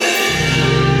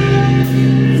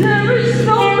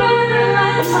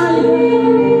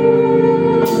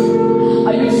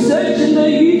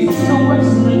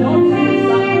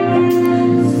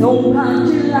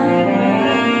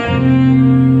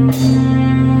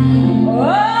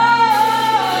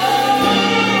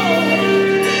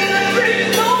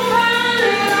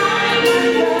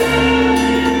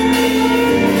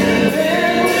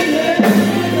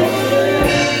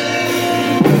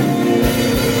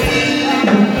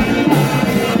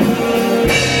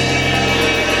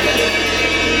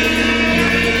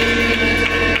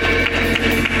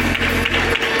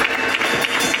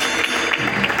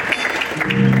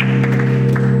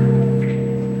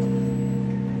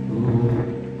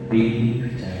Be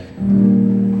protected.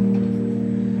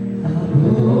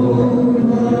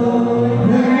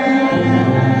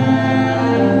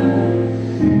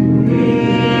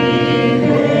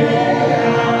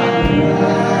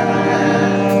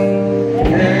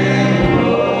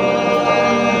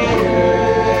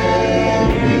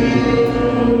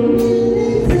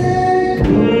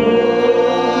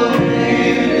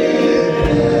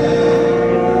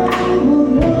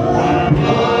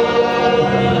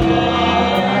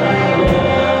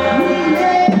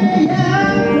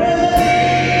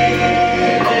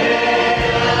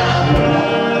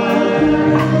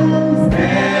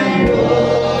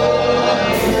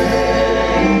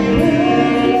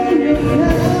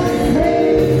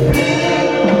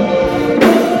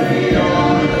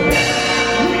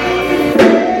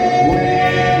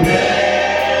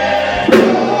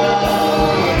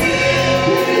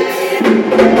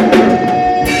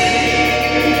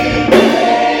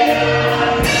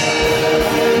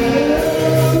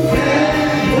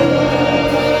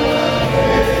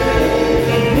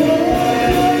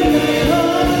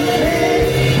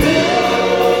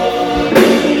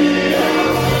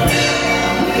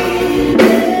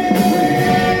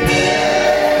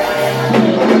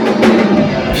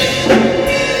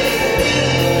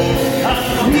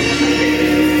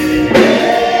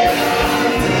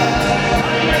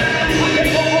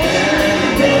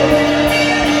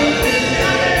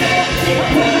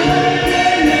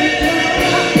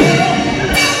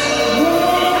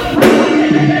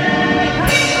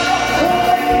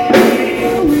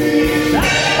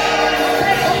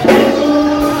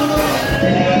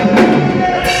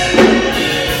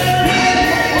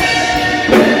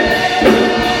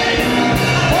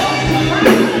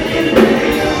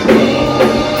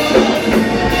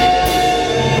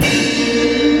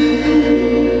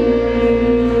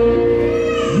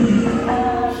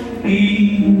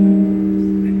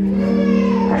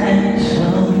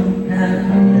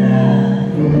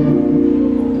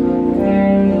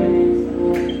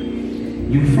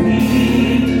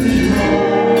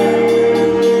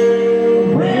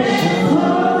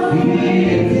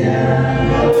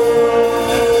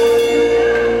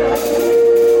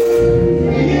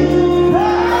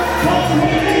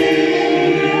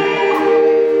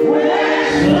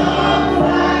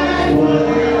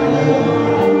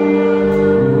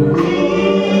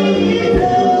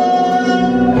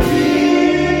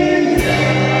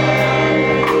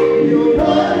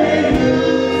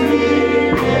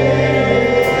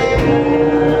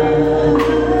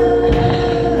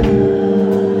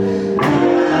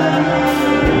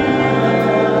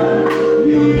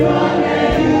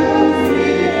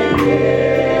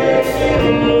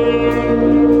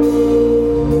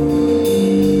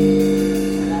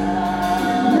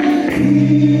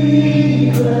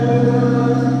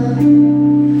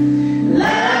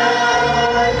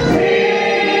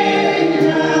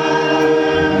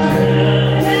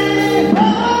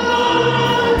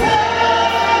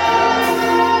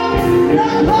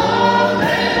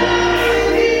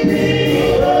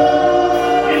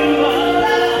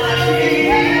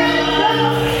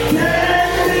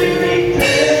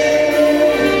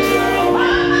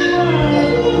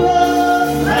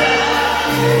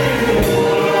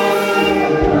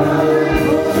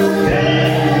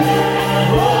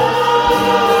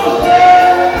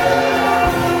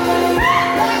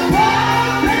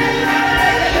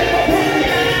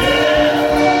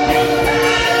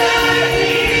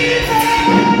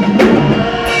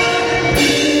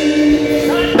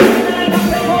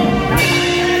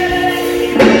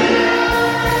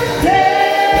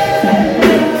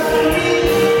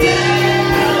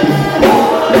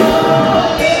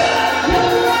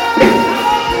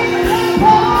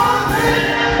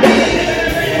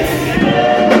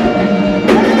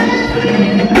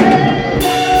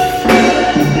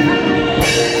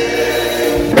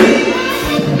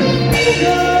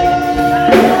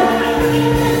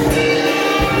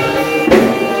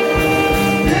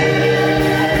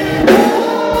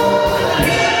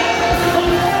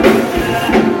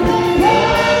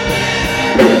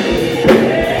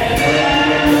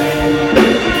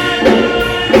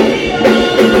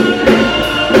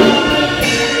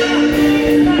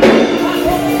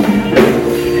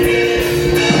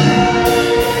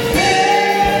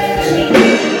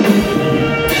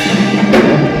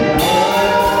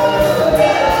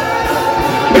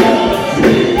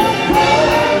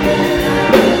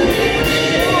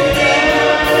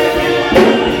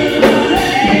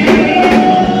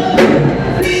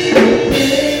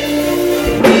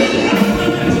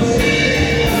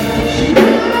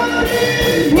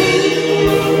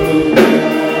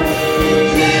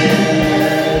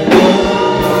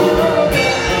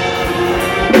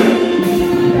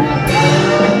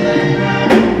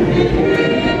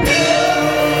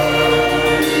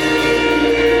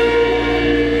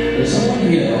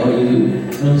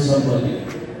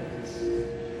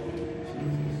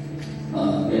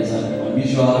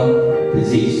 physical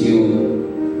disease,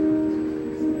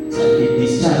 it's like a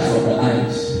discharge from the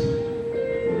eyes.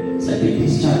 It's like a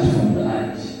discharge from the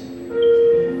eyes.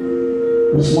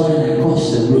 This morning I crossed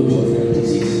the root of that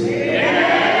disease.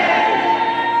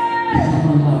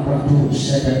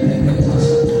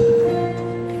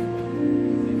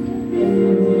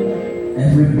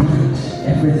 Every plant,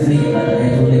 everything that the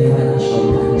Heavenly Father shall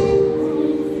plant,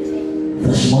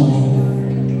 this morning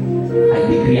I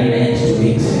decree an end to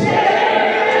it.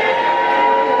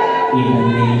 In the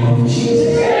name of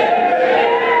Jesus.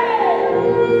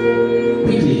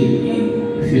 Quickly, in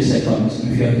a few seconds,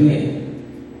 if you are here,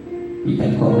 you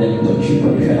can come and touch you.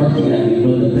 But if you are not here and you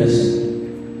know the person,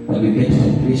 when you get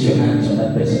home, place your hands on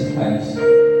that person's eyes. The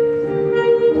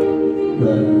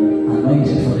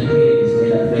anointing for the healing is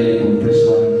made available this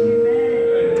morning.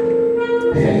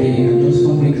 If you are here, you can just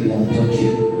come quickly and touch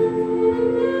you.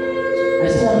 I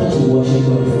still want us to worship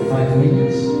God for 5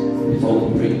 minutes before we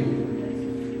pray.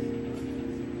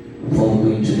 Before we go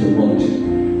into the word,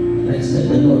 let's let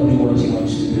the Lord do what He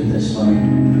wants to do this morning.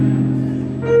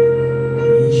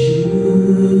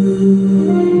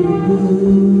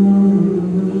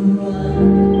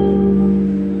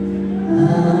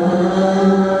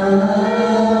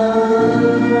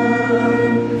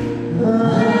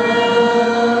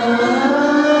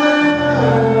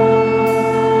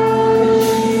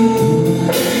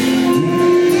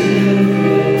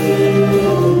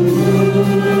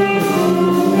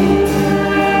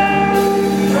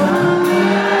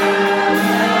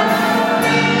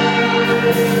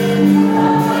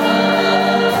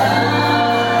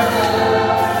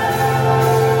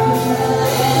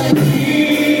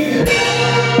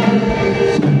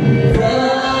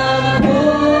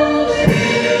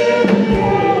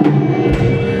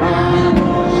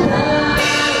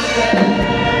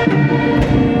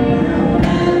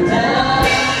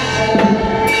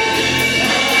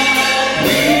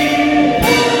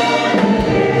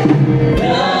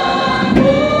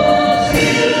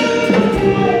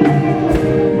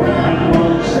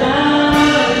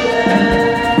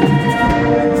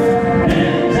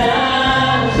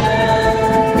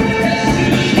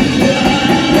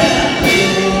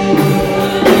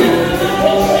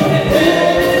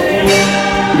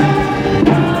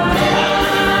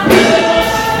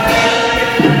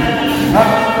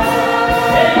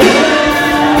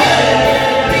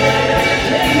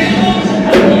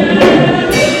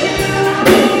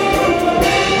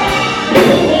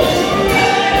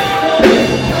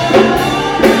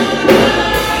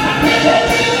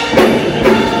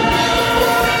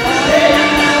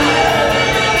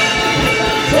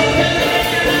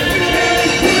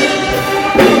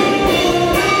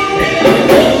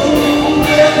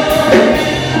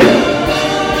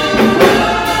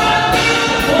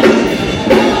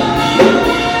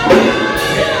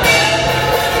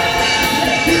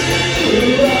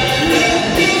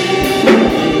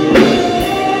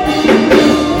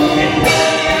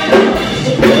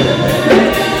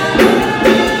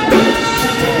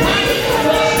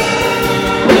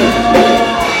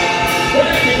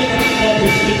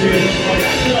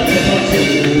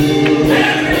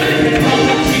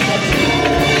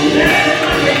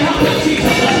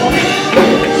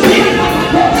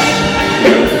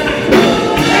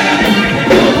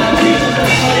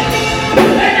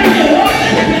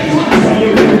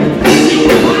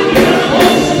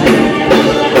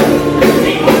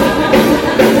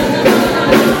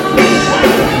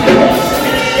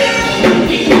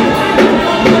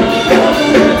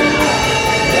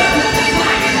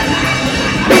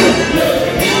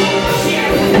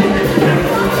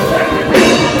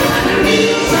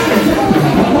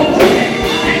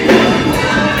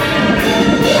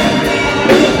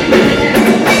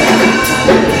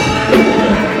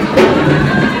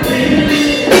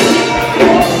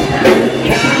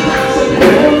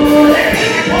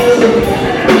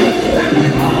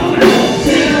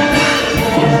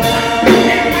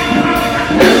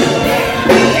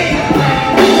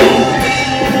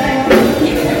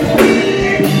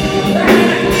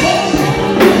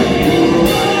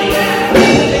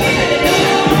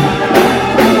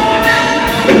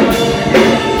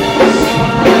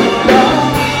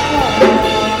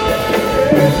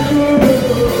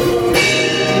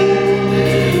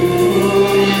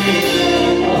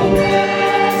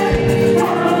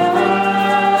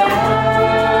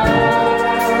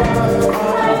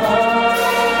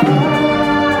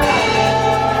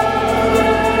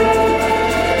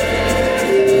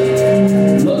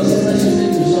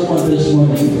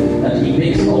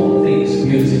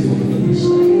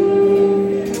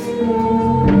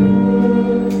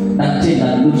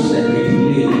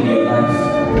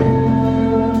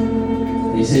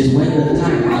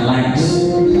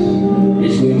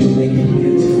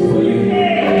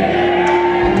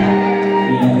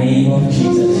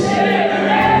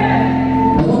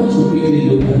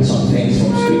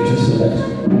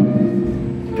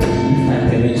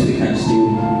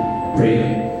 pray.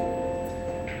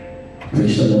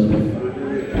 Praise the Lord.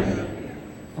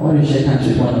 I want to shake hands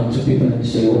with one or two people and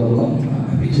say, welcome.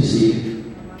 Happy to see you.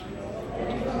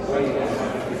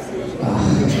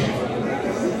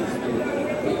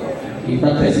 If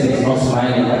that person is not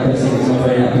smiling, that person is not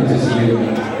very happy to see you.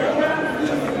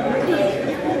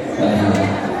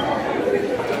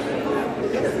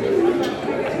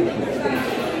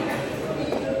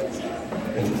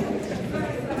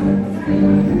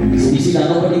 You see that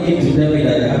nobody came to tell me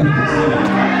that they're happy to see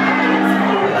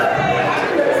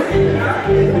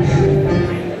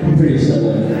me. Praise the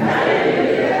Lord.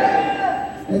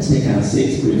 Let's take our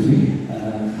seats briefly.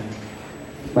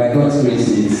 By God's grace,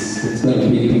 it's going to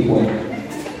be a big one.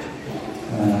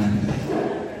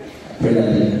 I pray that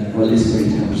the Holy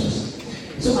Spirit helps us.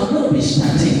 So I'm going to be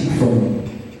starting from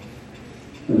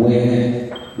where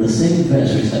the same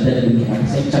verse we started looking at, the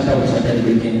same chapter we started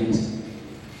looking at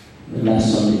the last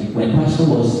Sunday, when Pastor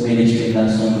was ministering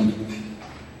last Sunday.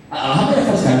 How many of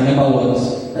us can remember what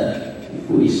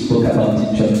we spoke about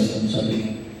in church on Sunday?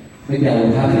 Maybe I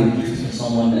will have a gift for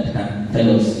someone that can tell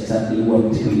us exactly what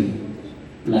we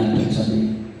learned on Sunday.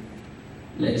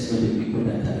 Let's know the people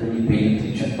that are really paying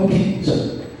attention. Okay, so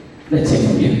let's hear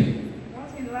from you. What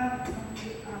we learned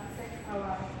affects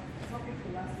our topic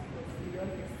philosophy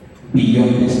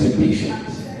Beyond expectations.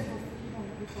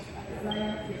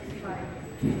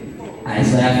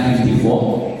 Isaiah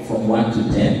 54, from 1 to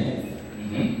 10.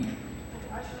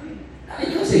 I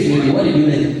just say, Julie, what did you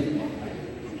learn?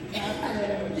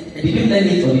 Did you learn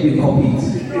it or did you copy it?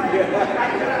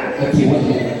 Okay, what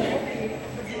did you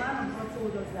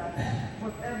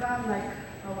whatever, like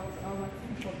our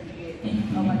thing for the year,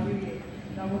 our new year,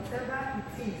 that whatever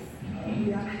it is,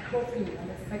 we are hoping and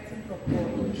expecting from God.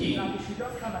 Okay. That we should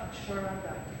just have assurance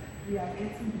that we are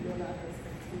getting beyond our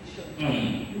expectation.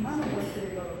 The man of God said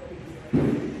a lot of things.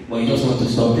 But you just want to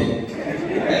stop it.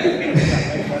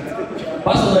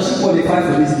 Pastor, does she qualify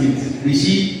for this gift?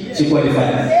 Is she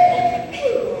qualify?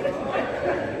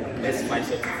 That's my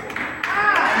shit.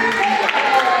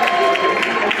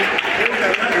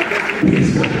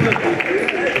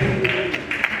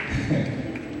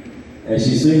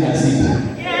 She's doing her seat.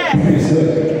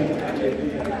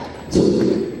 So,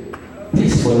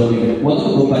 please follow me. We're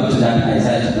going to go back to that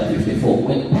Isaiah chapter 54.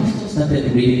 When Pastor started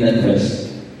reading that verse,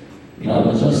 I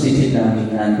was just sitting down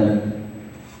and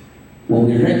when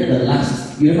we read the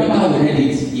last, you remember how we read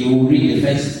it? You will read the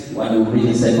first one, you will read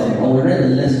the second. When we read the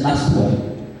last one,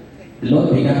 the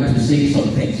Lord began to say some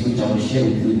things which I will share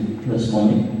with you this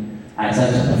morning.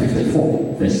 Isaiah chapter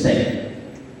 54, verse 10.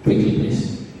 Quickly,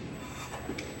 please.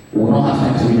 We will not have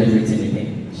time to read everything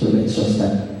again. So let's just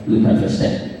look at verse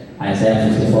 10. Isaiah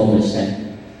 54, verse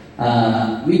 10.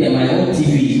 My own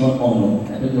TV is not on.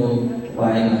 I don't know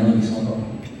why my own is not on.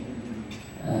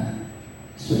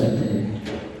 So that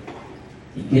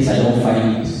in case I don't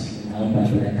find it in my own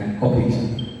Bible, I can copy it.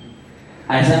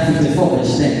 Isaiah 54,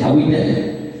 verse 10. Are we there?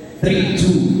 3,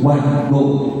 2, 1,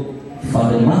 go. For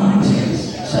the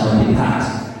mountains shall depart,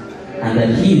 and the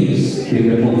hills be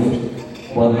removed.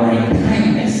 But my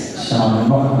kindness shall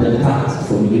not depart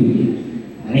from you,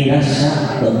 neither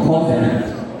shall the covenant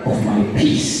of my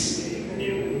peace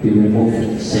be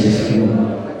removed, says the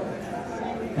Lord,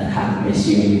 and have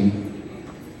mercy on you.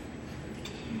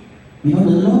 The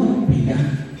Lord began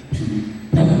to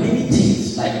tell many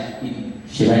things, like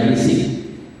she rightly said,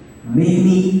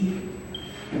 many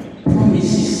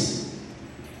promises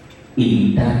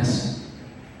in that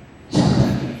chapter.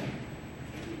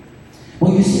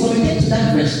 But you see, when we get to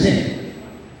that verse 10,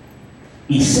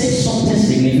 it says something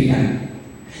significant.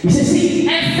 He says, see,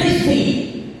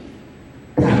 everything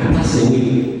can pass away.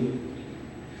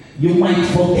 You might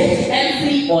forget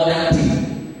every other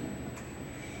thing.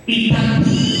 It can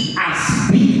be as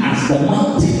big as the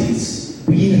mountains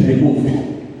being removed,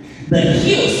 the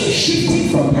hills shifting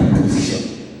from their position.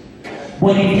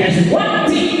 But if there's one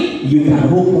thing you can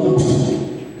hold on to,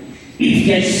 if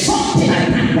there's something I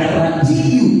can guarantee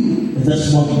you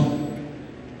this morning,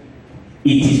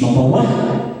 it is number one,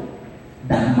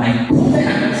 that my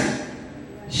covenant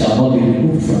shall not be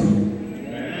removed from you.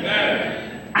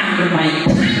 And my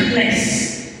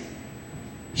kindness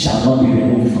shall not be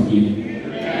removed from you.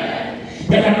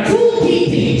 There are two key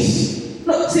things.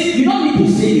 Look, see, you don't need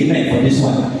to say amen for this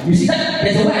one. You see that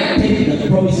there's a way I take the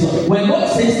promise. When God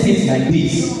says things like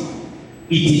this,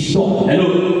 it is done.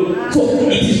 Hello? So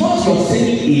it is not your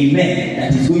saying amen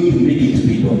that is going to make it to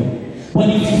be done. But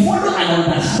if you follow and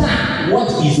understand what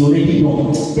is already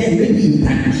done, then maybe you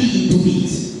can key into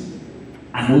it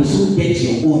and also get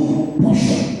your own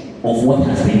portion of what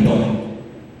has been done.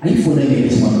 Are you following me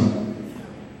this morning?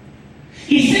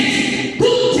 He says,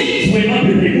 two things it will not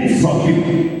be removed from you.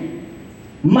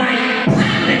 My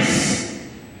kindness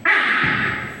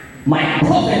and my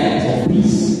covenant of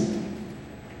peace.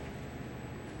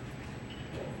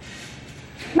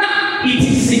 Now, it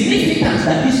is significant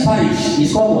that this parish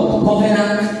is called what?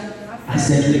 Covenant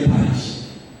Assembly Parish.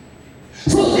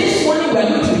 So this morning we are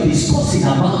going to be discussing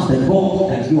about the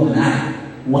God that you and I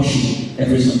worship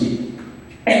every Sunday.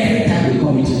 Every time we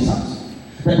come into this house.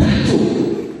 The title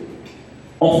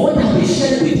of what I'll be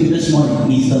sharing with you this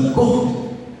morning is the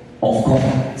God of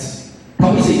covenant.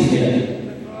 Can we say it together?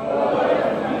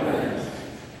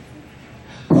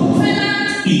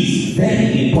 Covenant is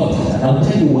very important, and I'll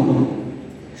tell you why.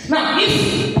 Now,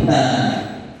 if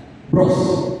bros,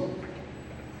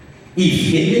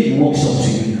 if a lady walks up to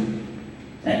you,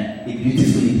 a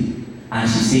beautiful lady, and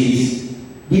she says,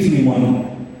 "Give me money.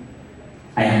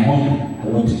 I am hungry. I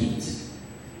want to eat."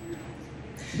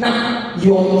 Now,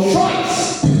 your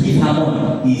choice to give her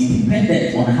money is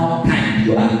dependent on how kind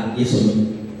you are, yes or no.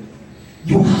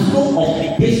 You have no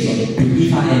obligation to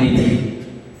give her anything.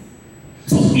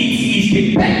 So it is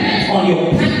dependent on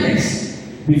your kindness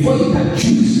before you can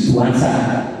choose to answer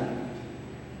her.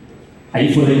 Are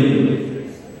you following me?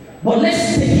 But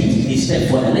let's take it a step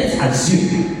further. Let's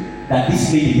assume that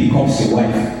this lady becomes your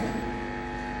wife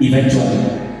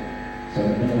eventually.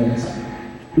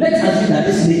 Let's assume that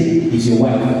this lady is your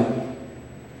wife.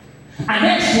 And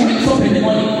then she wakes up in the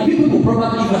morning. People will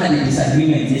probably even had a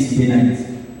disagreement yesterday night.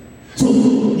 So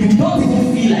you don't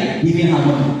even feel like giving her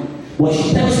money. But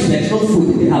she tells you there's no food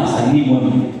in the house and you need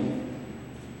money.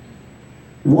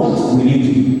 What will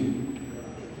you do?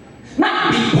 Now,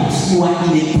 because you are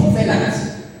in a covenant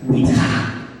with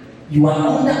her, you are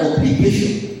under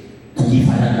obligation to give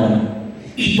her that money.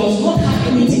 It does not have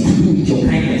anything to do with your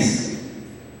kindness.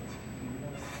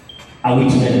 Are we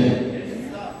together?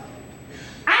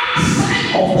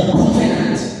 Outside of the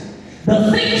covenant,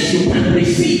 the things you can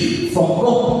receive from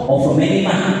God or from any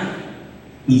man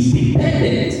is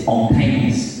dependent on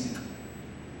kindness.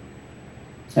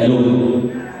 Hello?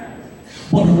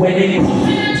 But when a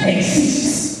covenant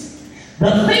exists,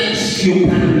 the things you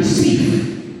can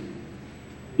receive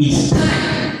is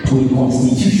tied to a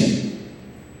constitution.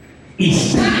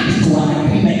 It's tied to an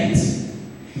agreement.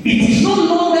 It is no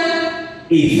longer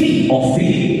a thing of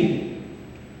feeling.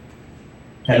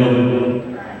 Hello?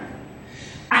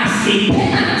 As a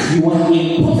tenant, you are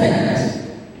in covenant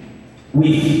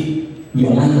with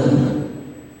your landlord.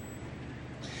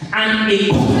 And a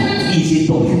covenant is a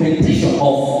documentation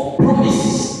of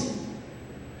promises.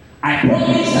 I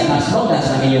promise that as long as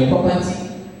I'm in your property,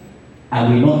 I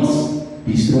will not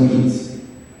destroy it.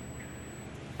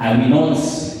 I will not,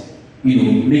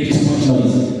 make too much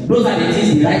noise. Those are the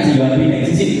things you write in your agreement,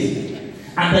 isn't it?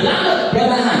 And the landlord, on the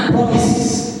other hand,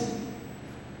 promises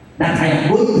that I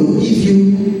am going to give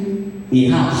you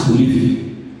a house to live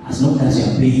in as long as you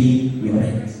are paying your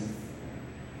rent.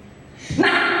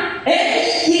 Now,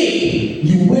 every year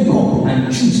you wake up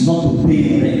and choose not to pay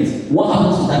your rent, what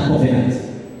happens to that covenant?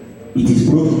 It is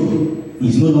broken. It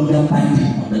is no longer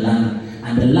binding on the land,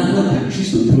 and the landlord can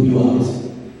choose to throw you out.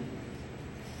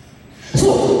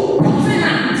 So,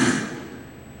 covenant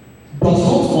does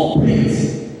not operate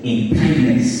in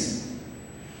kindness.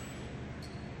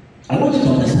 I want you to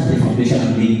understand the foundation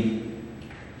I'm laying.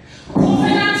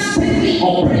 Covenant strictly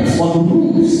operates on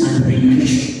rules and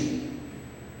regulations.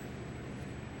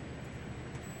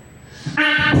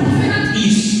 And covenant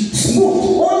is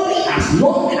smooth only as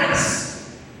long as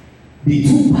the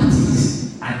two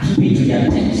parties are keeping to their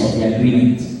terms of the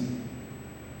agreement.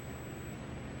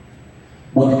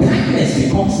 But kindness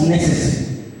becomes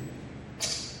necessary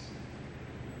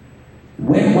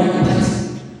when one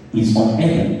party is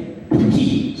unable to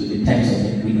keep to the terms of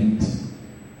the agreement.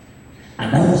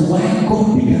 And that was why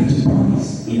God began to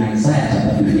promise in Isaiah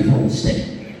chapter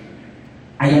 54:10.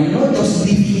 I am not just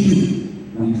leaving you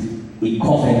with a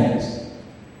covenant,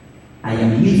 I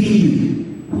am leaving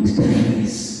you with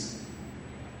kindness.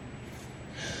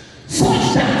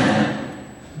 Such that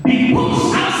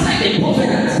because outside the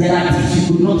covenant there are things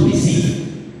you could not receive.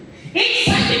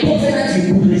 Inside the covenant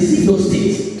you could receive those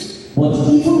things. But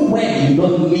even when you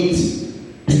don't meet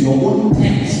to your own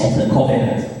terms of the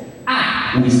covenant,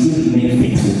 I will still remain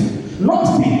faithful.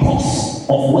 Not because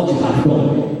of what you have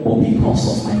done, but because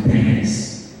of my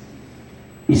kindness.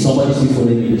 Is somebody still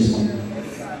following me this morning?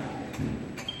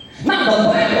 Now, the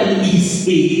Bible is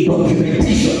a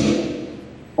documentation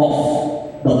of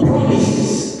the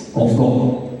promises of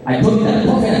God. I told you that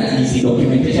covenant is a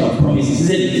documentation of promises,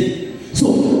 isn't it?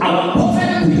 So, our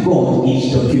covenant with God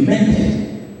is documented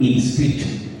in Scripture.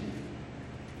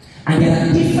 And there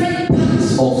are different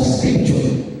parts of Scripture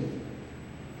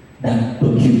that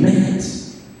document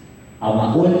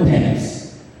our own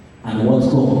terms and what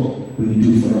God will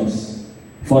do for us.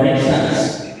 For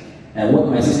instance, what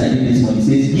my sister did this morning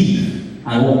says, give,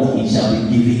 and what it shall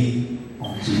be given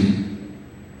unto you.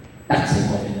 That's a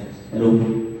covenant. Hello?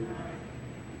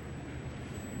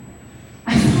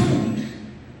 I found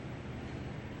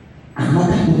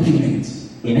another document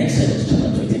in Exodus chapter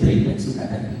 23. Let's look at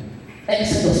that.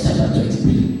 Exodus chapter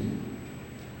 23.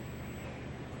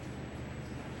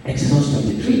 Exodus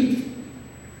 23,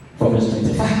 from verse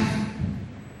 25.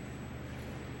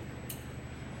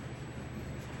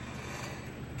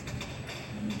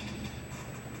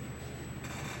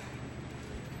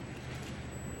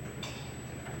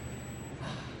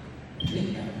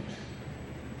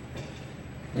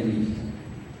 Let me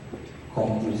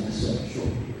conclude this show.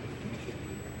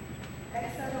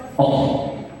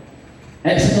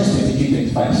 Exodus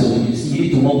 23:25. So you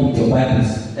need to walk with your Bibles.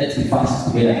 Let's be fast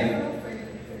together.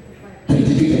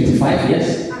 23:25,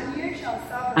 yes.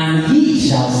 And ye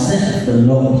shall serve the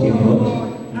Lord your God.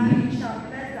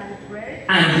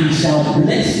 And he shall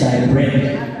bless thy bread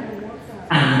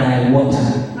and thy water.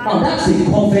 Now that's a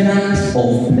covenant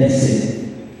of blessing.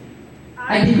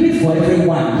 I decree for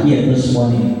everyone here this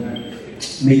morning,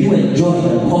 may you enjoy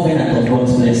the covenant of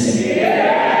God's blessing.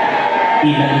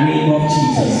 In the name of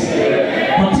Jesus.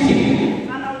 Continue.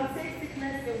 And I will take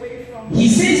sickness away from you. He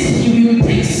says he will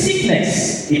take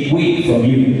sickness away from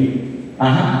you.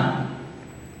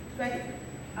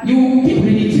 You keep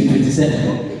reading to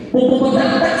 27. But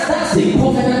that's a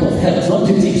covenant of health, don't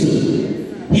you think so?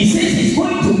 He says he's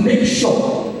going to make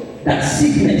sure that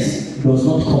sickness does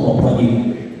not come upon you.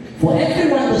 For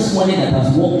everyone this morning that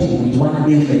has walked in with one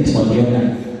ailment or the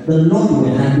other, the Lord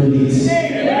will handle it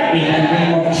in the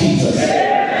name of Jesus.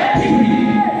 Keep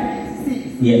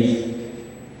reading. Yes.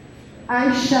 I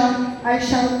shall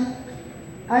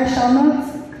not,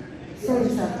 sorry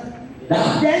sir.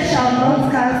 There shall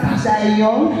not cast thy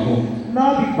young,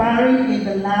 nor be barren in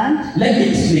the land. Let me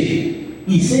explain.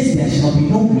 He says there shall be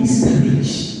no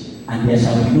miscarriage and there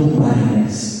shall be no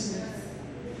barrenness.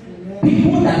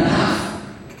 People that have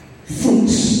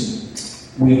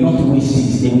fruits will not waste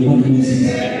it, they will not lose it.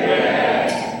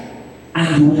 And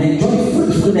you will enjoy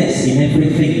fruitfulness in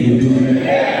everything you do.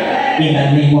 In the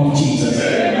name of Jesus.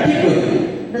 Keep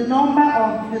going. The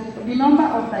number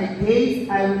of thy days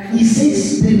I will. He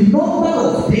says the number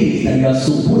of days that you are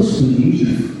supposed to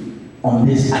live on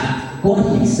this earth,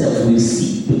 God Himself will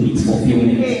see to its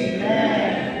fulfillment.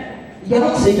 Amen. You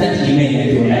cannot say that amen and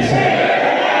you understand.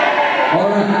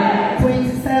 Alright.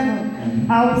 27.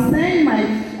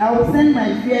 I will send my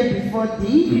fear before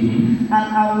thee, and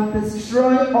I will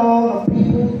destroy all the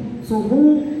people to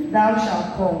whom thou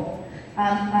shalt come.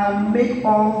 And I will make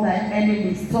all thy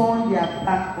enemies turn their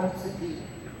back unto thee.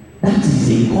 That is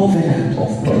a covenant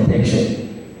of protection.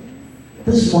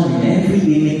 This morning, every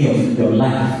enemy of your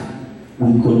life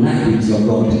will collide with your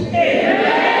God.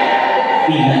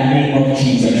 In the name of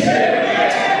Jesus.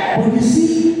 But you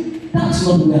see, that's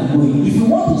not where I'm going. If you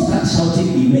want to start shouting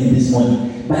amen this morning,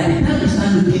 by the time you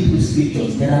start looking through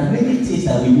scriptures, there are many things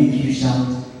that will make you shout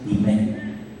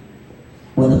amen.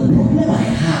 But the problem I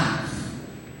have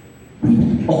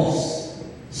with us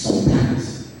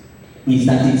sometimes is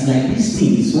that it's like these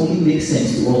things only make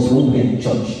sense to us when we're in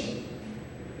church.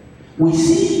 We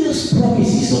see these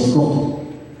promises of God.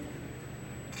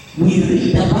 We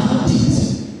read about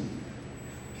it.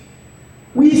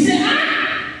 We say,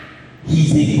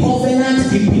 He's a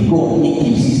covenant-keeping God. He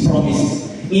keeps His promises.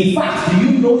 In fact, do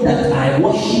you know that I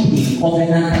worship in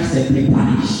Covenant Assembly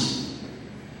Parish?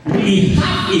 We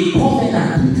have a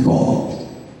covenant with God.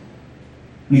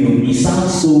 You know, it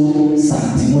sounds so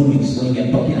sanctimonious when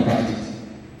you're talking about it.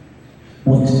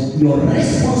 But your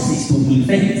responses to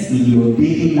events in your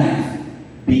daily life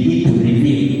begin to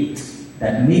reveal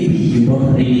that maybe you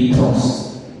don't really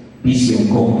trust this your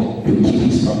God to keep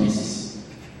His promises.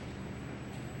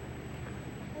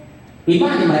 A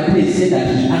man in my place said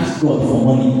that he asked God for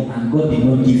money and God did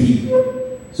not give him.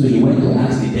 So he went to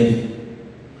ask the devil.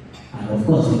 And of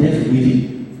course, the devil gave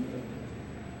him.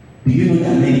 Do you know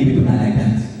that many people are like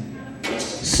that?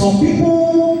 Some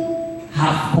people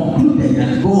have concluded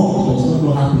that God does not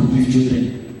know how to give children.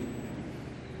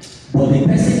 But the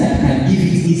person that can give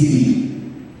it easily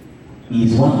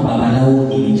is one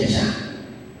Babalawo in Ijesha.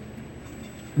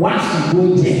 Once you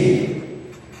go there,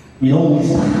 you don't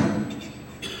waste time.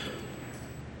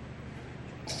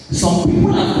 Some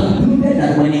people have concluded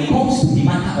that when it comes to the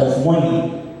matter of money,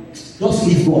 just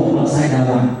leave God outside that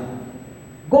one.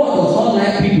 God does not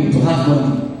like people to have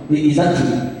money. Is that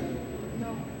true?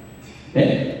 No. Eh?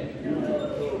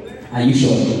 Are you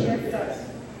sure?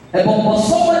 But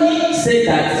somebody said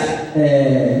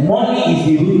that money is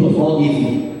the root of all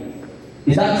evil.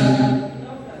 Is that true?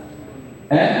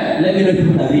 Let me know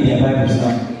people that read their Bibles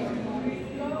now.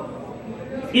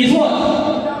 Is what?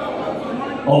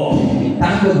 Okay.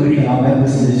 Thank God we read our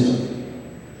Bibles in this one.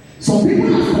 Some people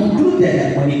have concluded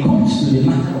that when it comes to the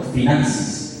matter of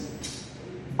finances,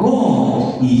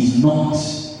 God is not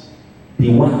the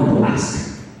one to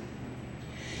ask.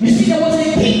 You see, there was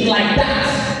a king like that.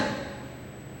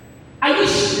 I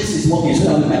wish this is working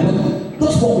so that we can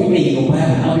just walk with me in your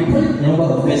Bible. I'll be putting a number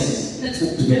of verses. Let's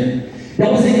walk together.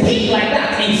 There was a king like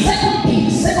that in 2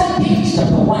 Kings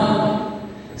chapter 1.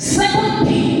 2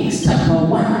 Kings chapter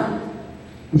 1.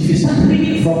 If you start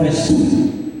reading from verse 2.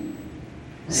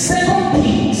 2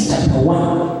 Kings chapter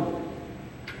 1.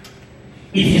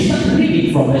 If you start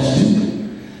reading from verse 2.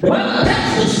 The Bible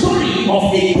tells the story of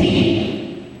a king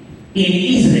in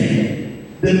Israel.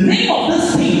 The name of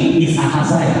this king is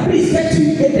Ahaziah. Please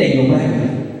get there in your Bible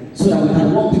so that we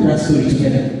can walk through that story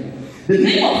together. The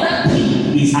name of that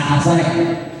king is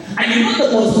Ahaziah. And you know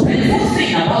the most painful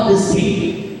thing about this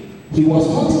king? He was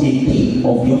not a king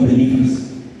of the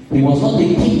unbelievers. He was not a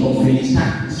king of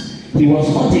Philistines. He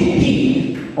was not a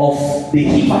king of the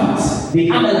Hittites, the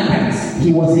Amalekites.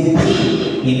 He was a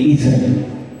king in Israel.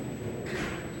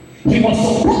 He was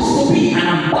supposed to be an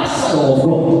ambassador of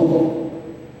God.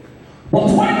 But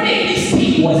one day this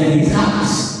king was in his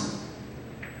house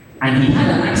and he had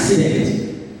an accident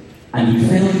and he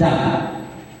fell down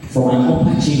from an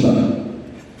upper chamber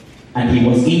and he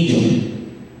was injured.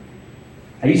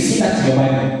 Are you seeing that in your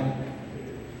Bible?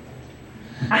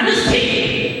 And this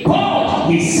king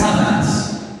called his servants.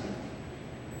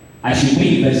 I should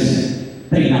read verse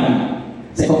 3 now.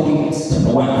 2 Kings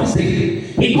chapter 1 verse 3.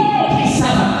 He called his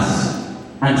servants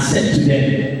and said to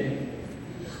them,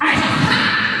 I have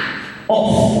heard of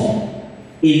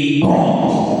a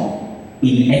God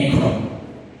in Ekron.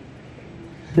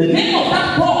 The name of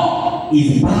that God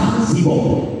is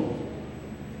Baal-zebub.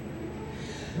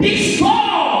 This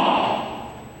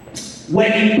God,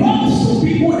 when it comes to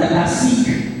people that are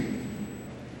sick,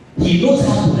 he knows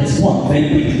how to respond very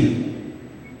quickly.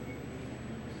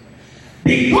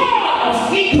 The God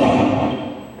of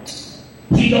Ekron,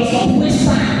 he does not waste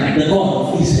time like the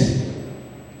God of Israel.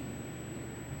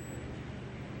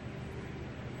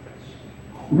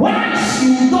 Once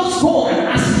you just go and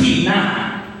ask him now,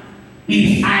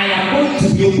 if I am going to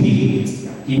be okay,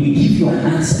 he will give you an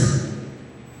answer.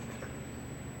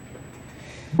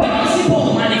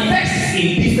 Baal-zebub manifests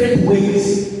in different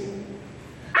ways.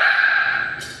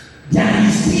 There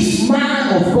is this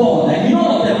man of God, and you know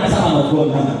all of them as a man of God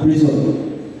now, praise God.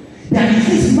 There is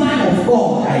this man of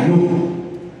God I know.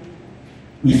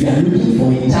 If you are looking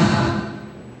for a job,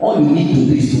 all you need to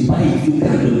do is to buy a few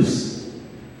candles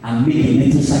and make a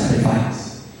little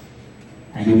sacrifice,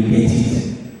 and you will get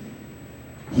it.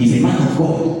 He's a man of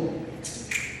God.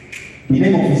 The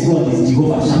name of his God is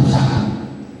Jehovah Shamsham.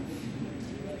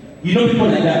 You know people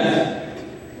like that?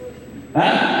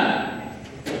 Huh?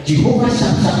 Jehovah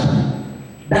Shamsham.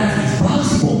 That is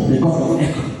Baal-zebub, the God of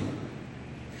Ekron.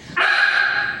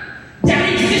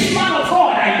 There is this man of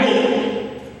God I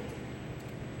know.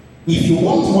 If you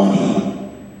want money,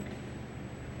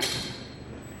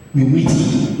 you meet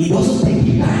him. He doesn't take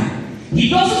your time. He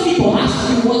doesn't need to ask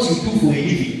you what you do for a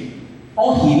living.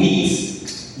 All he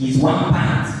needs is one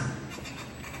part,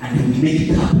 and he will make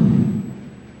it happen.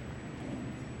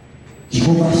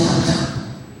 Jehovah Shamsham.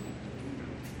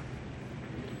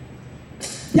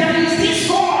 There is this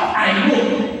God I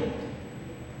know.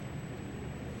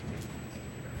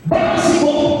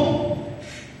 Baal-zebub.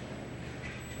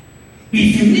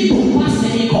 If you need to pass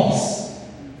any course,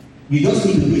 you just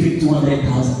need to give him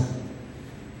 200,000.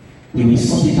 He will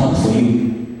sort it out for you.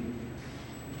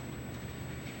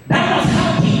 That was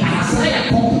how King Ahaziah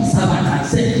called his servant and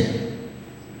said,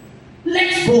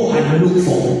 let's go and look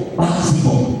for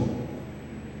Baal-zebub,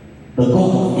 the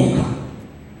God of Ekron.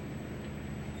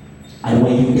 And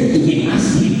when you get to him,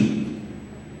 ask him,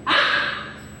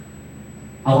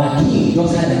 our king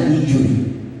just had an injury.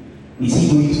 Is he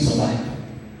going to survive?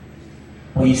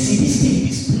 But you see, this king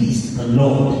displeased the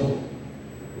Lord.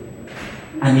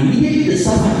 And immediately the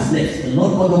servants left. The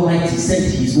Lord God Almighty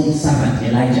sent his own servant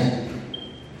Elijah.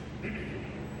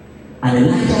 And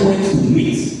Elijah went to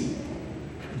meet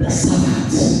the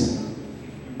servants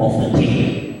of the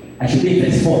king. I should read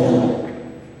verse 4 now.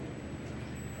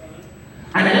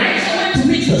 And Elijah went to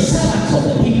meet the servants of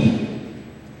the king.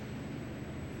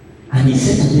 And he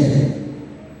said to them,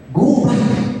 go back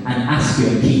and ask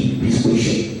your king this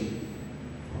question.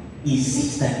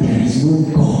 Is it that there is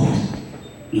no God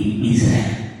in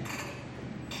Israel?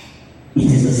 It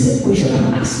is the the same question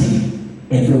I'm asking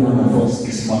every one of us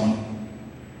this morning.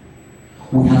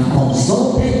 We have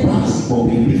consulted people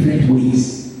in different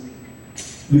ways.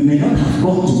 You may not have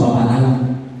gone to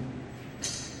Babalawo,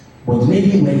 but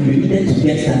maybe when you needed to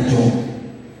get that job,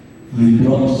 you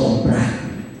dropped some bribe.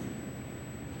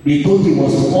 They told you it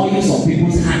was to oil some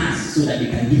people's hands so that they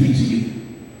can give it to you.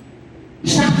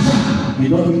 Sharp, sharp. You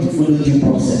don't need to follow due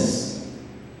process.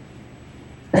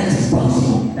 That is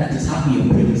possible. That is how he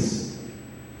operates.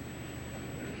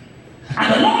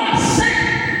 And the Lord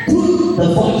said through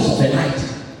the voice of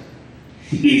Elijah,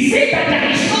 he said that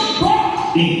there is no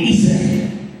God in Israel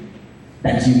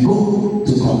that you go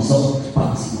to consult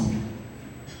possible.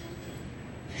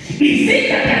 He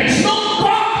said that there is no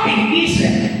God in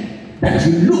Israel that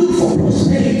you look for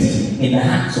prosperity in the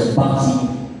hands of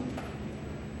possible.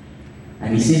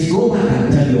 And he says, go back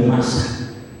and tell your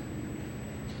master,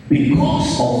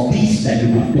 because of this that you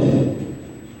have done,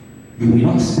 you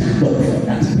will not stand up from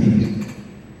that bed.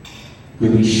 You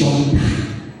will surely die.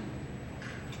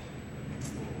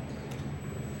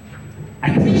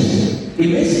 I preached a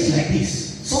message like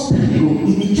this some time ago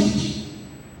in the church.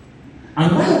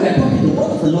 And while we were talking, the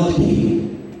word of the Lord came.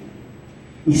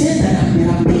 He said that there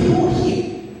are people here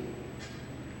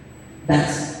that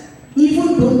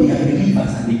even though they are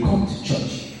believers and they come to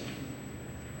church,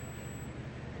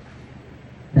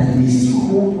 that they still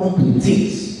hold on to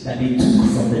things that they took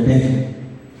from the devil.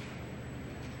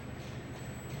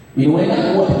 You know, when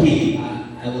that word came,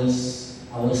 I was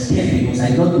scared because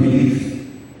I don't believe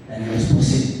that it was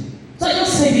possible. So I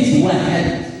just said it the way I heard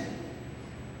it.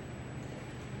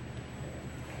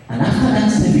 And after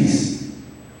that service,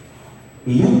 a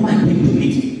young man came to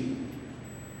meet me.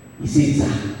 He said,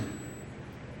 sir,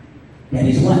 there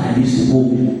is one I used to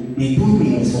hold. They told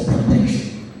me it was for protection.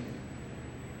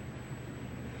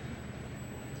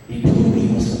 They told me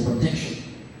it was for protection.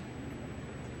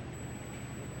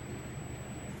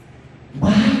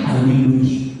 Why are we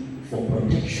looking for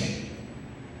protection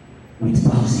with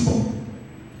possible?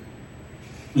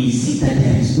 Is it that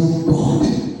there is no God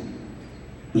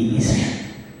in Israel?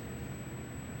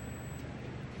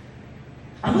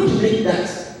 I'm going to make that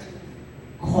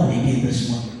call again this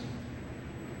morning.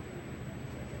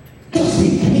 Just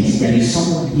in case there is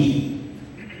someone here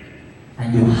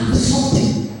and you have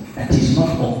something that is not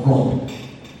of God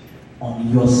on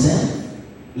yourself,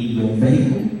 in your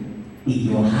vehicle, in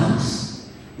your house,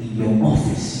 in your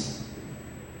office.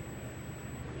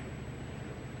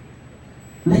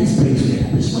 Let's pray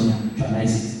together this morning and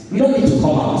neutralize it. We don't need to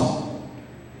come out.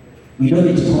 We don't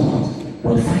need to come out,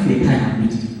 but find the time and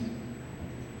meet me.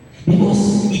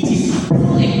 Because it is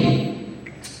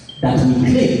appalling that we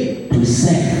claim to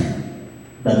serve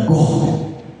the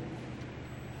God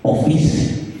of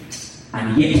Israel,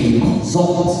 and yet we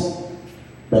consult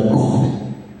the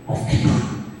God of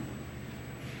Abraham.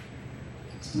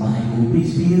 My hope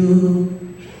is built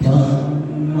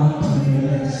on nothing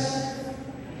less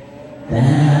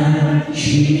than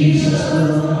Jesus'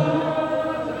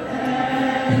 blood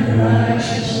and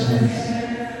righteousness.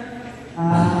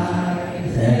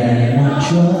 Then I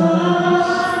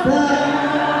trust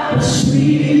the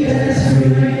sweetest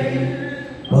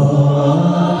free,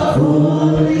 but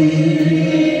fully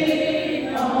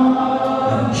in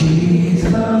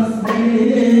Jesus'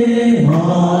 name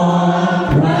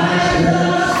on Christ the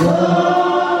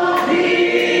Son.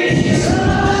 He's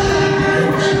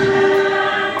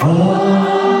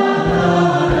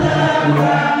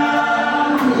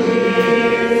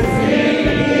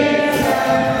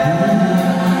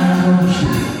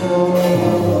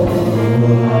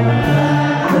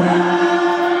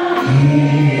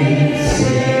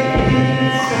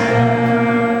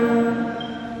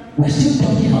we're still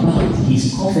talking about his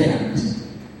covenant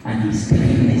and his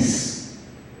kindness.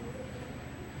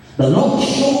 The Lord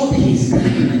showed his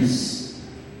kindness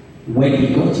when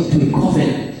he got into a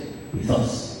covenant with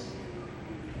us.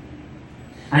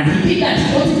 And he did that, he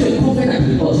got into a covenant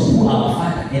with us through our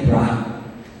father Abraham.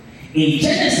 In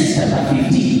Genesis chapter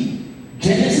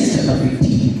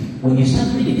 15, when you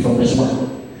start reading from verse 1,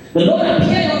 the Lord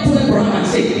appeared unto Abraham and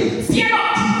said, fear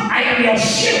not, I am your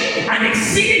shield and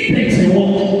exceeding great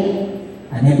reward.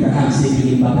 And Abraham said to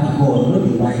him, Baba God, not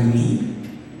divine me.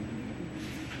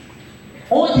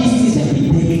 All these things have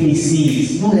been telling me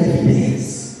since, no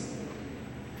evidence.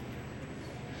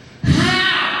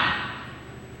 How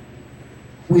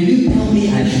will you tell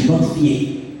me I should not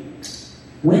fear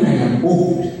when I am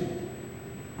old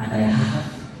and I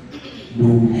have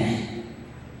no hair?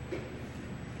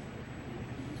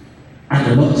 And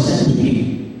the Lord said to him,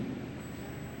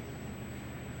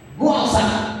 go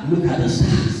outside, look at the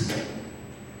stars.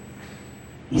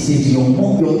 He says, your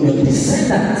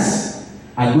descendants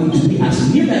are going to be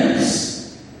as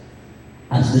numerous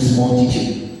as this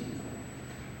multitude.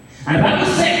 And the Bible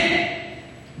said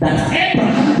that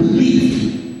Abraham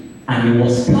believed and it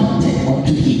was counted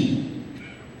unto him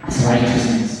as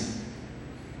righteousness.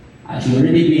 I should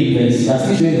already be in verse,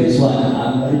 I'm still in verse 1,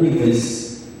 I'm already in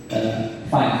verse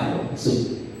 5. So,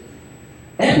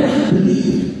 Abraham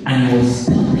believed and it was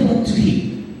counted unto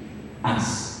him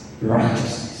as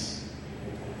righteousness.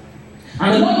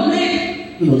 And the Lord made,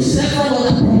 several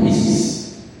other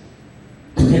promises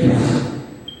to Abraham.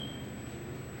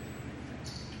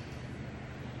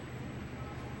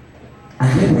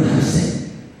 And Abraham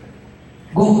said,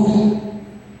 God,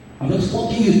 I'm just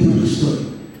walking you through the story.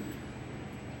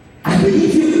 I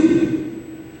believe you,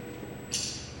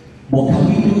 but can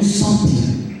we do something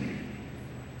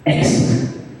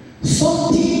extra?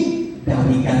 Something that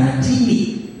will guarantee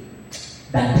me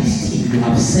that this thing you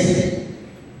have said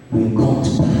will come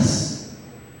to pass.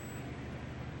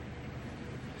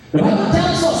 The Bible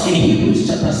tells us in Hebrews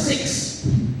chapter 6,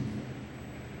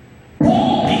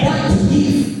 Paul began to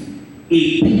give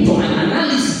a picture, an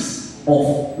analysis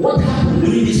of what happened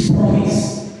during this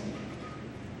promise,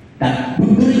 that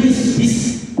during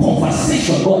this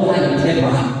conversation God had with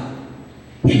Abraham.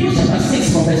 Hebrews chapter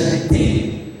 6 from verse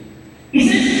 15.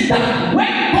 It says that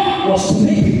when God was to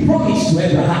make a promise to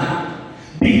Abraham,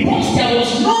 because there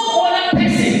was no other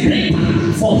person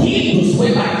greater for him to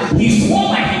swear by, he swore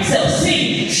by himself,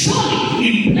 saying,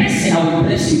 surely in blessing I will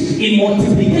bless you, in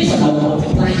multiplication I will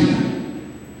multiply you.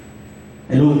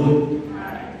 Hello?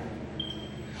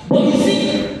 But you see,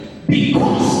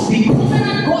 because the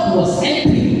covenant God was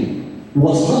entering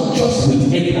was not just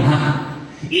with Abraham.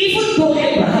 Even though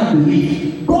Abraham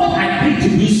believed, God agreed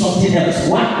to do something else.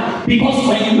 Why? Because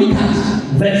when you look at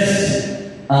verse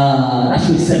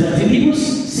 17, Hebrews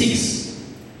 6,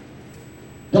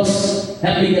 just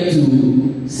help me get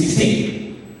to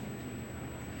 16.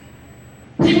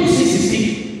 Hebrews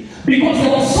 6:16. Because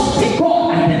there was something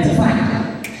God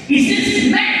identified. He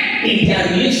says men in their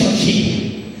relationship,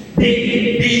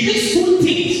 they use two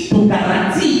things to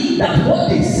guarantee that what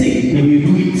they say, they will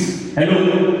do it. Hello?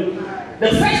 The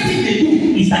first thing they do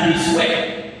is that they swear.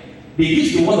 They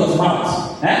use the word of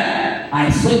mouth. I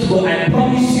swear to God, I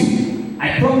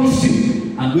promise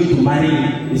you, I'm going to marry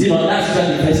you. Is it not? That's just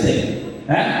the first step.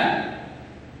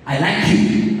 I like you,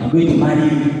 I'm going to marry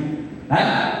you.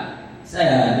 Say,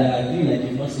 they are doing like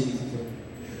you've not said it before.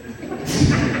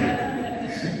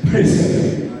 Praise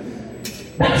God.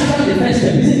 That's not the first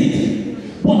step, isn't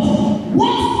it? But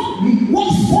what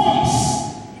forms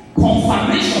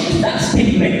confirmation to that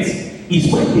statement is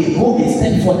when they go a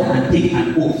step further and take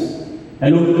an oath.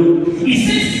 Hello? It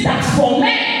says that for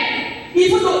men,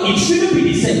 even though it shouldn't be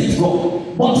the same with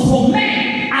God, but for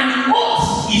men, an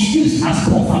oath is used as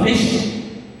confirmation.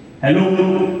 Hello?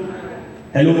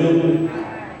 Hello?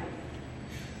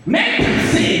 Men can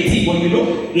say a thing, but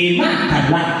a man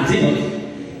can lie, is it not?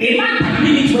 A man can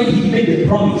mean it when he made the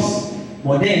promise,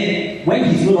 but then when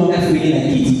he's no longer feeling like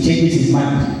it, he changes his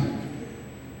mind.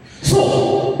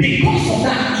 So, because of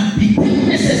that, it became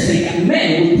necessary that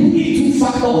men will do a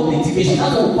two-factor authentication.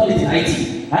 That's what we call it in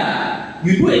IT.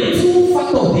 You do a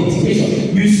two-factor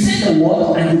authentication. You say the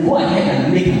word and you go ahead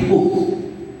and make an oath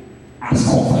as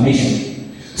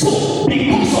confirmation. So,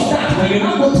 because of that, when you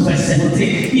now go to verse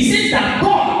 17, he says that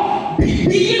God,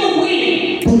 being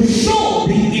willing to show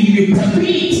the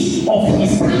immutability of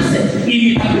his counsel.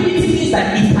 Immutability means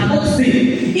that it cannot fail.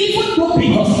 Even though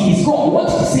because he is God, what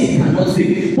he says cannot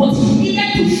fail. But he needed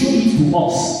to show it to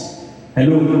us.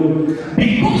 Hello?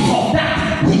 Because of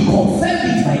that, he confirmed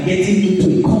it by getting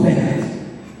into a covenant.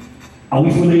 Are we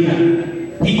following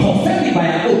that? He confirmed it by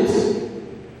an oath.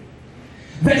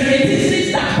 Verse 18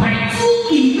 says that by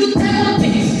two immutable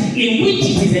things in which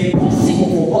it is impossible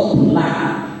for God to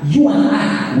lie, you and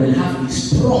I will have a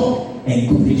strong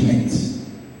encouragement.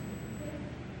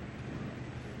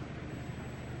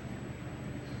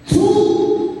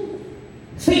 Two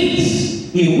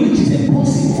things in which it is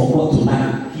impossible for God to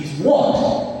lie: his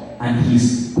word and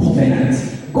his covenant.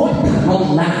 God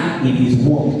cannot lie in his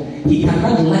word. He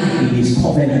cannot lie in his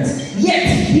covenant.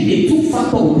 Yet he did a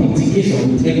two-factor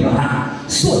authentication with Abraham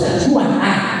so that you and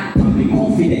I can be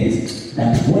confident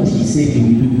that what he said he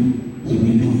will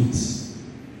do it.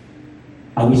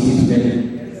 Are we still together?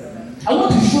 I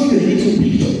want to show you a little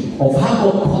picture of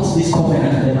how God cuts this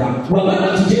covenant with Abraham. We're going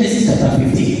back to Genesis chapter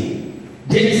 15.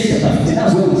 Genesis chapter 15,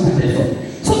 that's where we started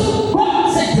from. So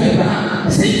God said to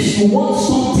Abraham, since you want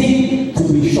something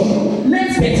to be sure,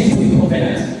 let's get into a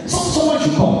covenant. So someone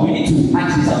should come. We need to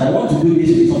ask this out. I want to do this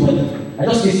with somebody. I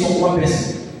just need one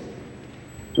person.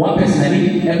 One person, I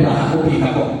need Abraham. Okay, you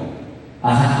can come.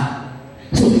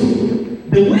 So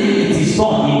The way it is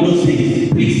done in those days,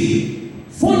 please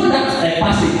follow that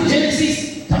passage,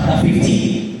 Genesis chapter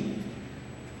 15.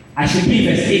 I should be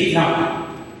verse 8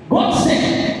 now. God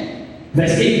said,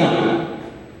 verse 8 now.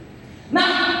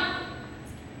 Now,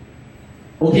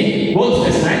 okay, go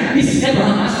to verse 9. This is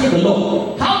Abraham asking the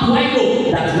Lord, how do I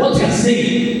know that what you are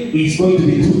saying is going to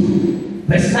be true?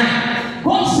 Verse 9.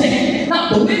 God said, now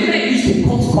the way men used to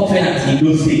cut covenants in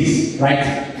those days, right?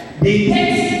 They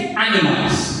get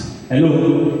animals.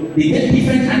 Hello? They get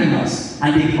different animals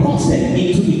and they cut them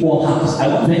into equal halves. I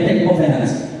want to enter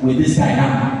covenants with this guy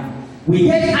now. We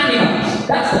get animals.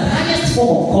 That's the highest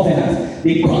form of covenant.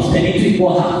 They cut them into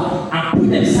equal half and put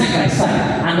them side by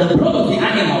side, and the blood of the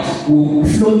animals will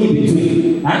flow in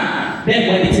between. Huh? Then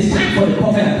when it is time for the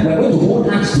covenant, we're going to hold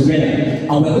hands together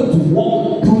and we're going to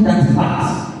walk through that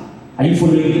path. Are you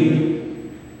following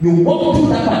me? You walk through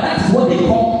that path. That is what they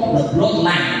call the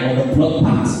bloodline or the blood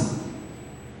path.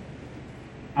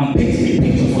 I'm painting a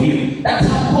picture for you. That's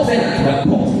how covenants were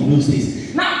called in those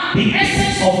days. Now, the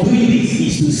essence of doing this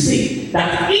is to say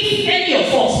that if any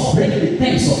of us break the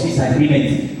terms of this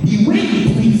agreement, the way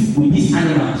it is with these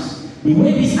animals, the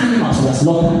way these animals were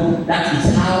slaughtered, that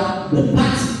is how the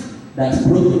party that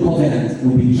broke the covenant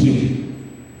will be killed.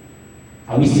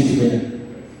 Are we still together?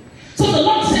 So the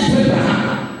Lord said to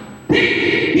Abraham,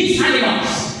 take these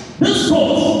animals, this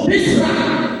goat, this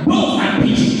ram, goat and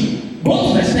pigeon, go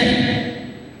to the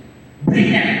stand,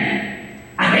 bring them.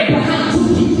 And Abraham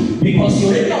took it because he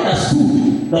already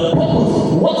understood the purpose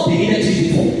of what they needed to use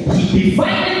it for. He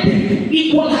divided them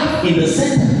equal half in the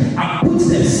center and put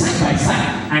them side by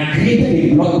side and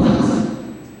created a blood path.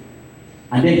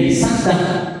 And then he sat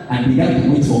down and began to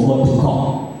wait for God to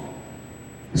come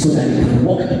so that they can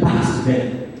walk the path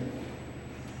together.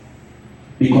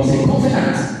 Because a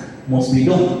covenant must be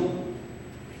done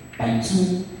by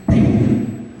two people.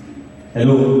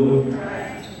 Hello?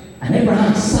 And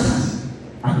Abraham sat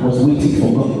and was waiting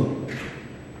for God.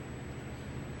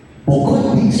 But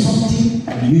God did something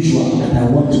unusual that I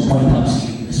want to point out to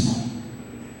you this morning.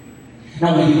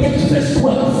 Now, when you get to verse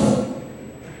 12,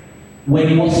 when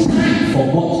it was time for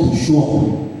God to show up,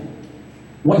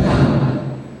 what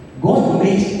happened? God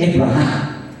made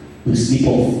Abraham to sleep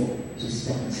off. To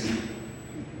stop and sleep.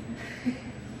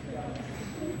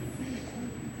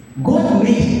 God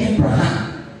made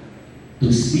Abraham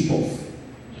to sleep off.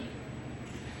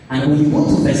 And when you go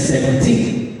to verse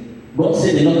 17, God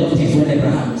said a lot of things when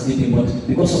Abraham was sleeping, but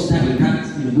because of time we can't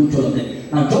go through all of them.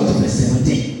 Now jump to verse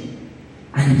 17.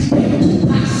 And it came to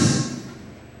pass,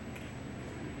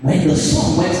 when the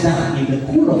sun went down in the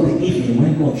cool of the evening,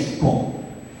 when God should come,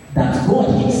 that God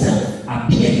himself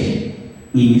appeared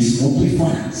in his smoky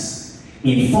furnace,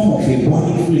 in form of a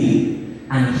burning flame,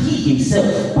 and he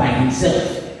himself, by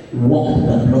himself, walked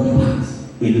the blood path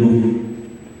alone.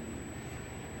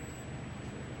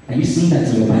 Are you seeing that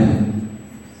in your Bible?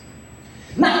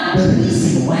 Now, the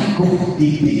reason why God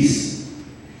did this,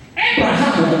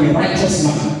 Abraham was a righteous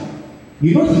man.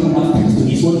 You know, he would have put to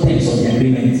his own terms of the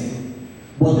agreement.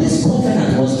 But this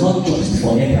covenant was not just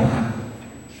for Abraham.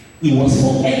 It was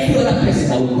for every other person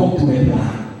that would come to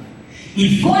Abraham.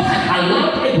 If God had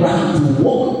allowed Abraham to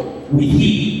walk with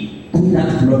him through that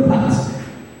blood path,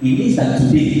 it means that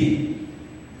today,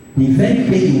 the very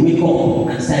day you wake up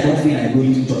and say, I don't feel like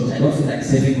going to church, I don't feel like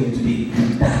serving God today,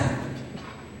 you die.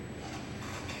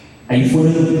 Are you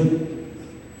following me?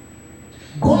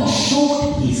 God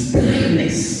showed his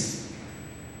kindness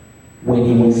when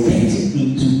he was getting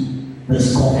into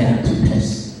this covenant with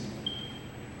us.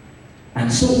 And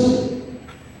so,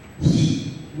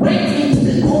 he went into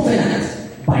the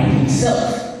covenant by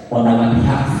himself on our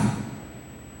behalf.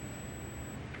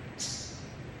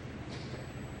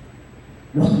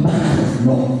 What manner of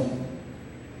love?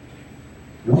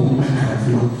 What manner of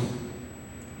love?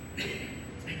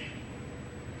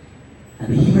 And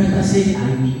the Hebrew said, I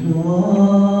need no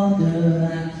other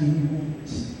argument.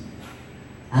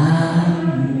 I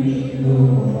need no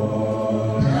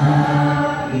other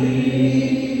argument.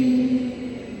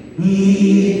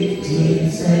 It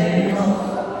is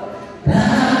enough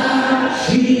that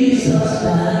Jesus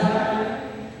died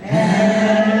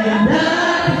and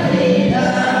that he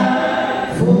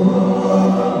died for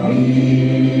me.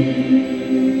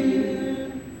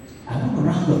 I want to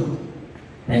round up.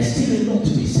 There's still a lot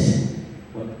to be said.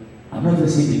 But I'm not going to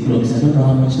say the close. I don't know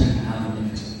how much time I have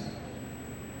left.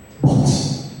 But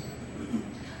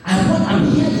I'm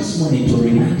here this morning to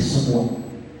remind someone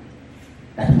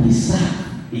that we serve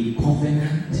a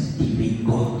covenant-keeping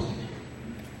God.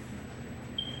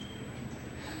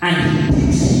 And he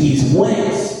takes his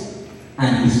words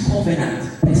and his covenant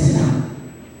personal.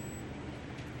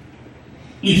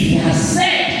 If he has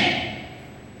said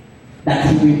that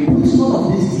he will put all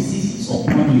of these diseases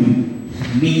upon you,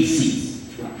 he means it.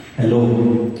 Hello.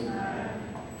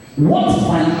 What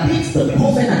validates the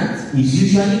covenant is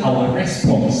usually our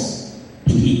response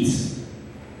to it.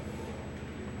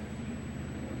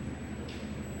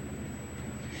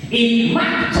 In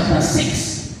Mark chapter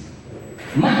 6,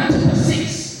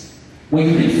 when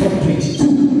you read from 22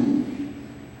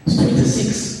 to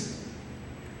 26,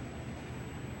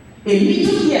 a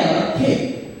little girl came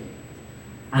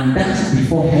and danced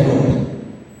before Herod.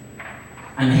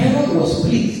 And Herod was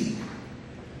pleased.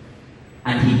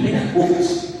 And he made an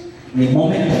oath in a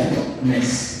moment of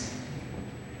drunkenness.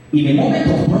 In a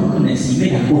moment of drunkenness, he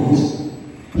made an oath.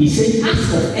 He said, ask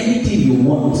for anything you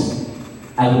want,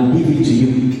 I will give it to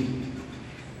you.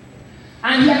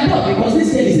 And he had thought, because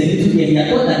this girl is a little girl, he had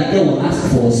thought that the girl will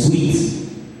ask for sweets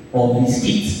or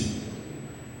biscuits.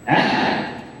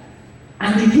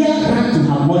 And the girl ran to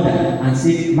her mother and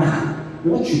said, Ma,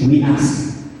 what should we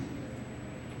ask?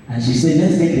 And she said,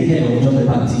 let's get the head of John the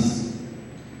Baptist.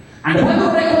 And the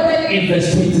Bible recorded in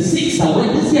verse 26 that when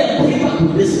this girl came up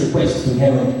with this request to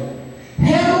Herod,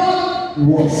 Herod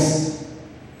was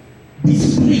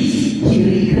displeased.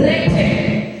 He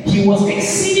regretted. He was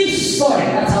exceeding sorry.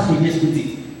 That's how he just put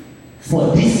it.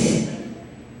 For this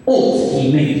oath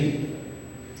he made.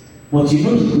 But you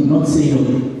know he could not say no.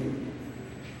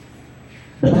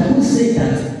 The Bible said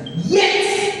that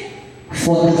yet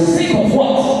for the sake of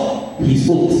what? His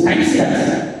oath. Can you see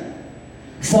that?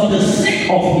 For the sake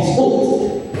of his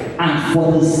oath and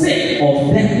for the sake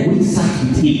of them which sat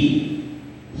with him,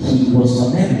 he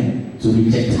was unable to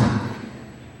reject her.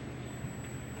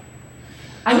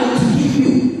 I want to give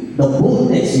you the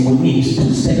boldness you will need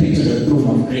to step into the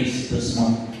throne of grace this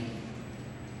morning.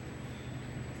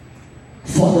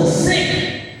 For the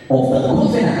sake of the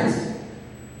covenant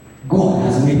God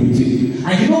has made with you.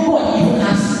 And you know God even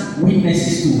has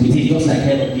witnesses too with it, just like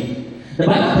Herod did. The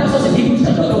Bible tells us in Hebrews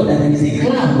chapter 12 that there is a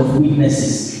cloud of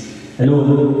witnesses.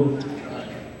 Hello?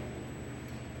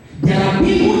 There are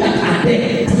people that are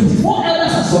there. 24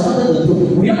 elders are surrounded the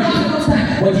throne. We don't have enough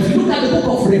time. But if you look at the book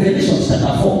of Revelation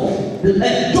chapter 4,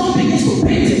 John begins to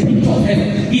paint a picture of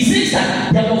heaven. He says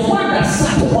that there was one that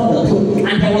sat upon the throne,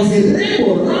 and there was a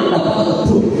rainbow round about the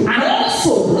throne. And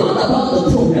also round about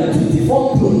the throne there are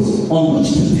 24 thrones on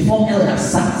which 24 elders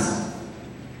sat.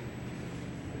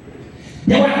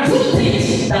 There were two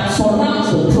things that surround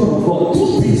the throne of God.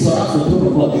 Two things surround the throne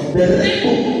of God. The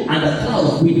rainbow and the cloud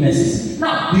of witnesses.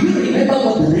 Now, do you remember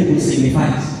what the rainbow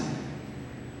signifies?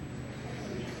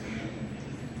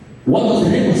 What does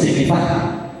the rainbow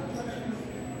signify?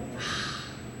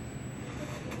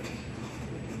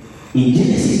 In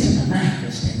Genesis chapter 9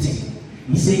 verse 13,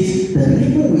 he says, the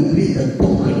rainbow will be the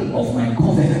token of my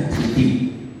covenant with you.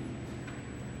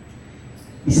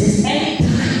 He says,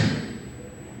 anytime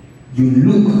you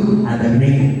look at the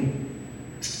rainbow,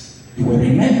 you will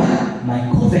remember my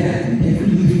covenant with every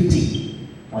living thing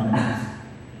on earth.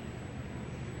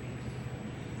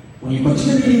 When you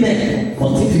continue reading there,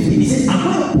 14, 15, he says, I'm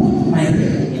going to put my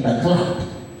rainbow in the cloud.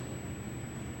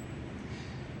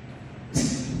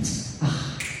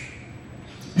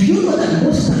 Do you know that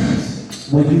most times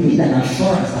when you need an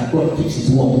assurance that God keeps his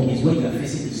word is when you are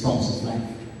facing the storms of life?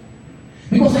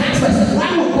 Because I ask myself,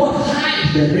 why would God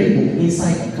hide the rainbow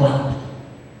inside the cloud?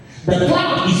 The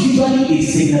cloud is usually a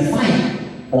signifier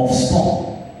of storm.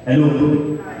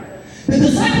 Hello? The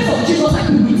disciples of Jesus had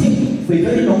been with him for a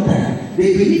very long time.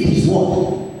 They believed his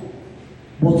word.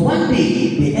 But one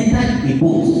day they entered a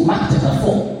boat, Mark chapter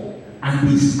 4,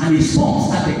 and a storm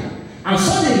started. And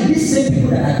suddenly these same people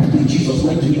that had been with Jesus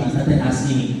went to him and started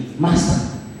asking him,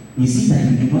 Master, is it that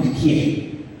you do not care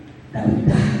that we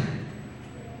die?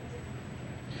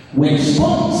 When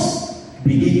storms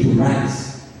begin to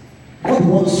rise, God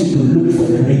wants you to look for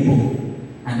the rainbow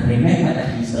and remember that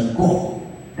he's the God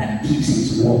that keeps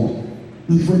his word,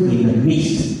 even in the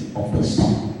midst of the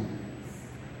storm.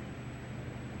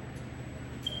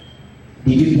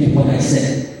 Did you get what I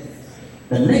said?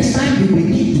 The next time you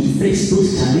begin to face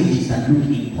those challenges that look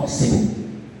impossible,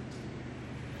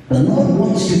 the Lord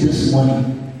wants you this morning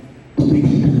to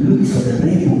begin to look for the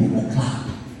rainbow in the cloud.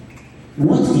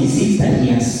 What is it that he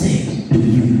has said to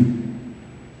you?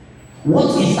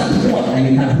 What is that word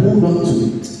that you can hold on to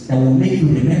that will make you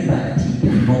remember that he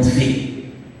cannot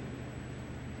fail?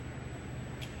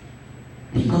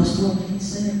 Because what he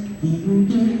said he will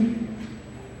do,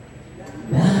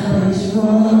 that is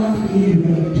what he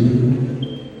will do.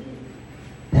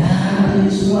 That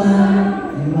is why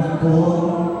you are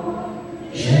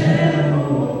called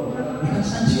Jehovah. You can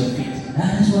stand to your feet.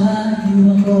 That is why you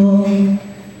are called.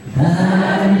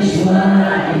 That is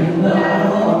why you are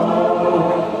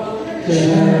called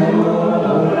Jehovah.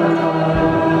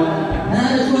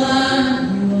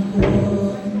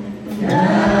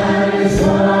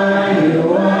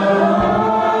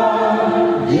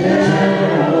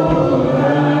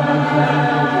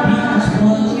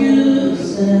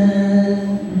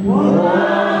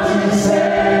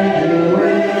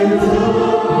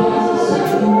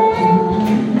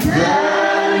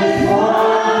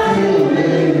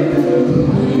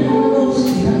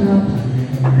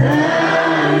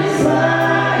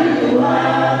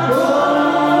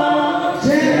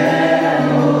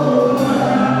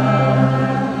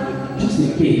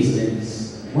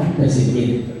 person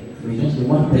here. We just be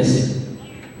one person.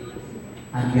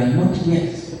 And you are not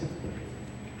yet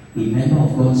a member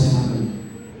of God's family.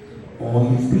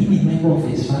 Or you've been a member of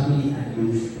his family and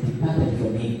you've departed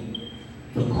from him.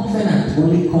 The covenant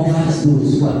only covers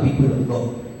those who are people of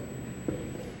God.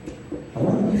 I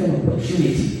want to give you an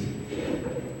opportunity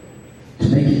to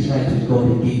make it right with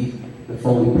God again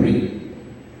before we pray.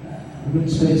 We don't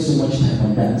spend so much time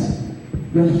on that.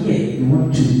 You're here, you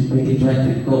want to make it right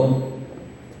with God.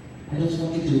 I just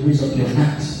want you to raise up your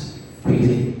hands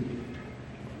quickly.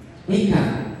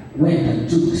 Achan went and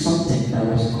took something that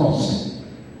was cursed.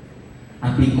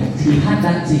 And because he had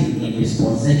that thing in his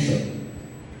possession,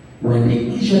 when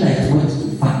the Israelites went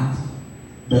to fight,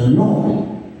 the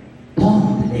Lord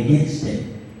turned against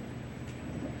them.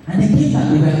 And they came back,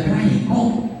 they were crying,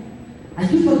 God, are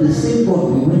you not the same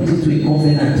God we went into a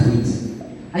covenant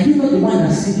with? Are you not the one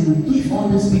that said we will give all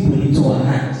these people into our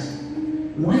hands?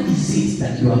 Why is it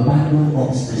that you abandon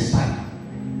us this time?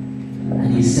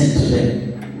 And he said to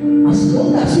them, as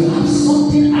long as you have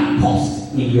something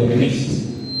accursed in your midst,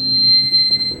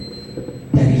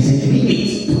 there is a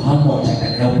limit to how much I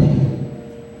can help you.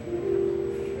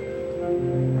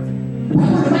 The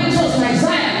Bible reminds us in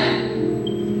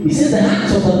Isaiah. He says the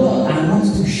hands of the Lord are not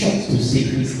too short to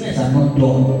save. His ears are not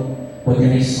dull. But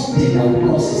there is something that will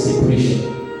cause a separation.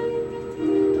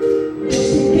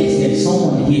 Just in case there is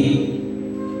someone here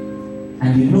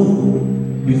and you know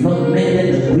you've not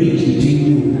mended the bridge between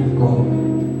you and God,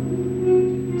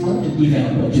 I want to give you an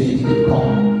opportunity to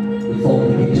come before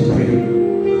we begin to pray.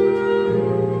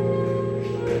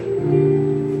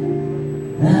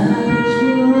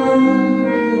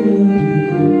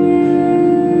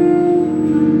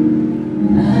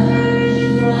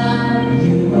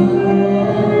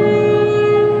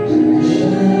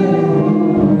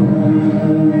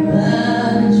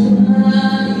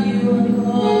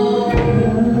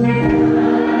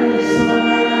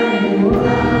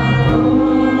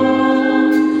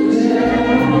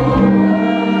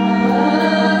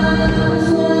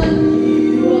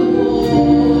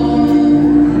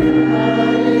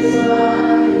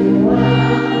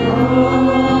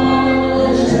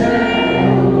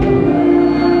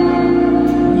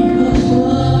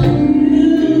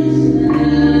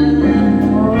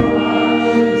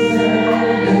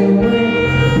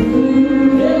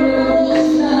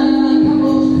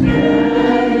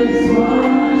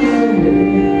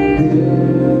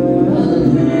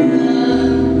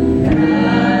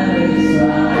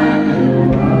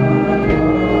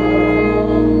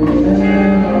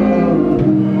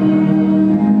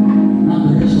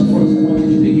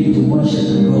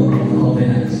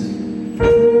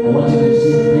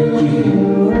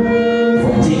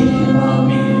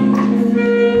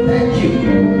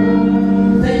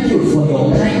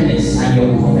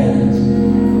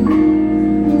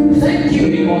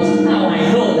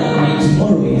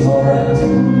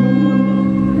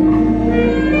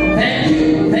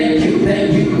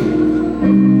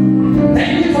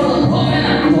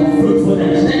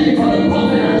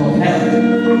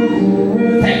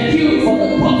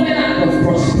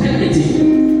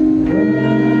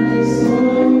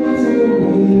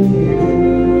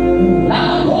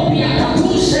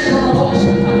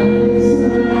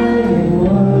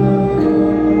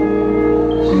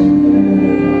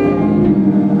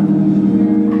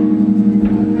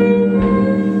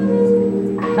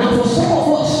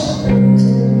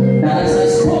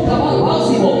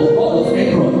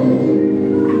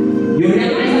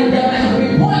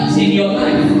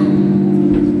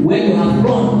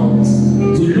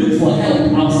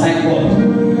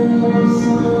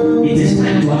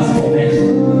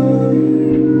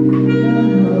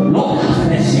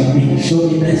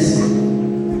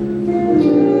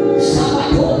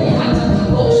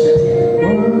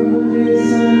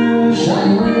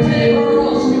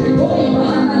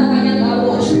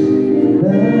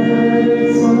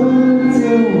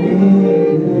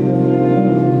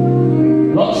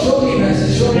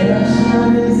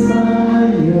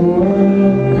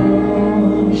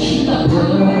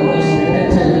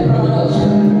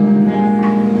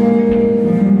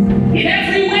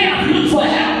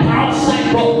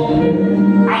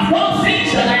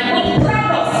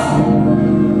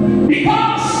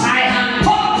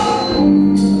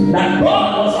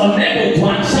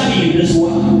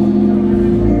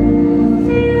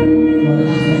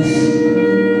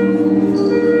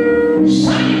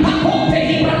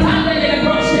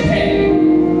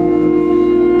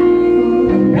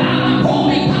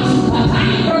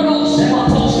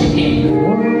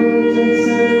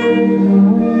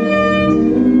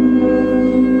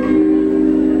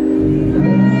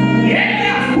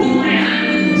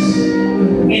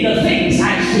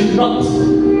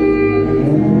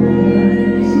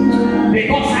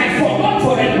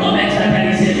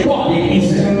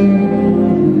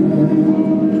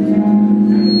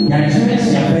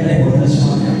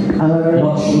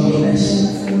 your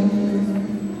goodness.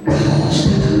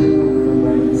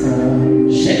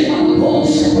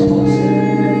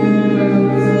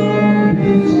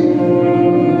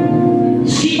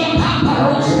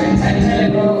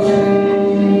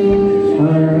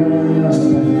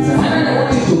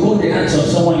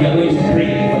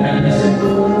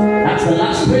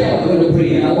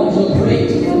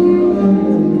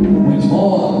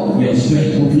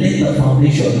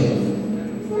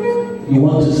 You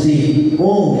want to say,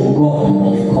 oh God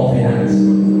of covenant.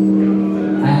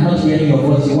 I am not hearing your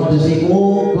voice. You want to say,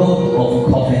 oh God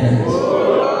of covenant.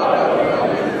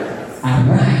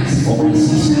 Arise for my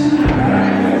sister.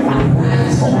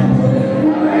 Arise for my brother.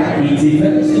 It's a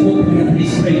very simple prayer.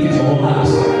 Please pray with your whole heart.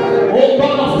 Oh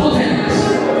God of covenant.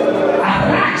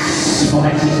 Arise for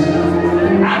my sister.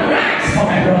 Arise for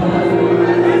my brother.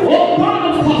 Oh God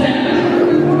of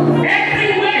covenant.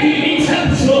 Everywhere he needs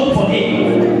help, show for him.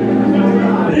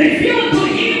 Reveal to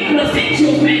him the things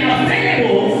you've made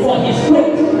available for his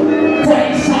growth, for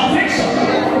his salvation.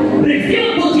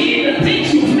 Reveal to him the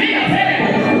things you've made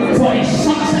available for his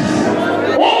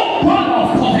success. Oh God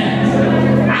of covenant,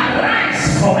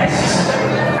 arise for my sister.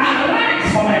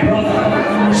 Arise for my brother.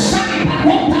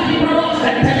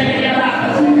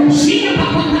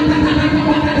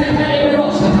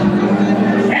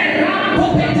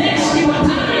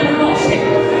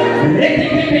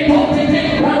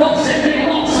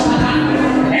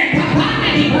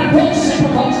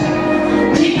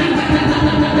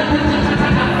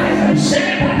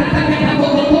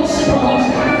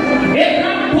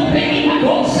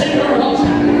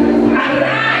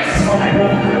 Arise for my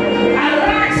brother.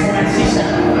 Arise for my sister.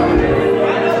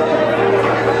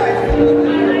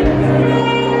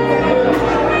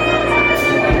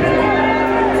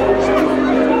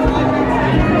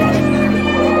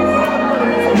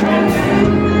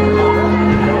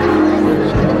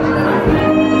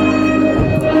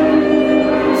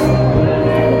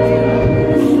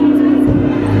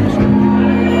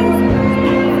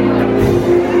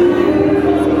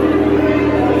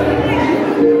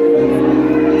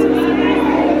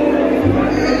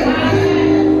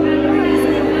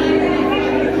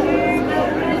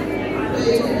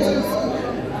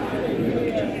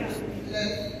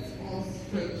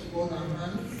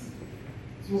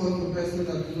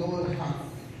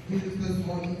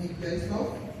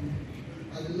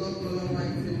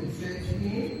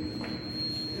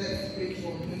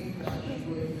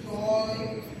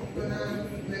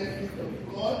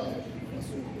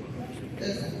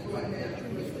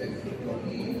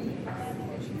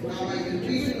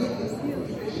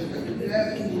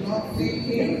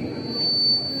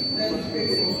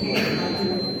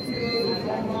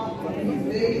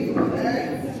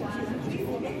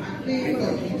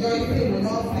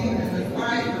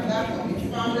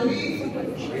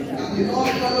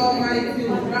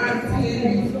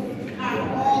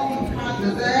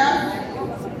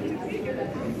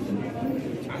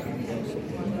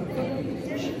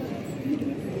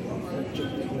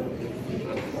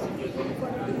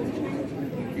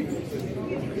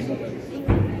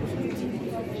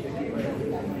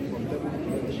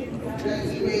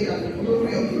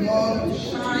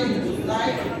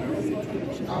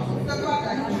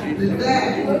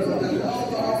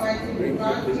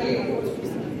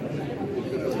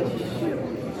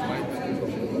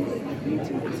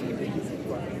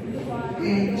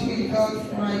 In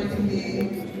Jesus' mighty name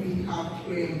we have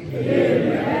prayed.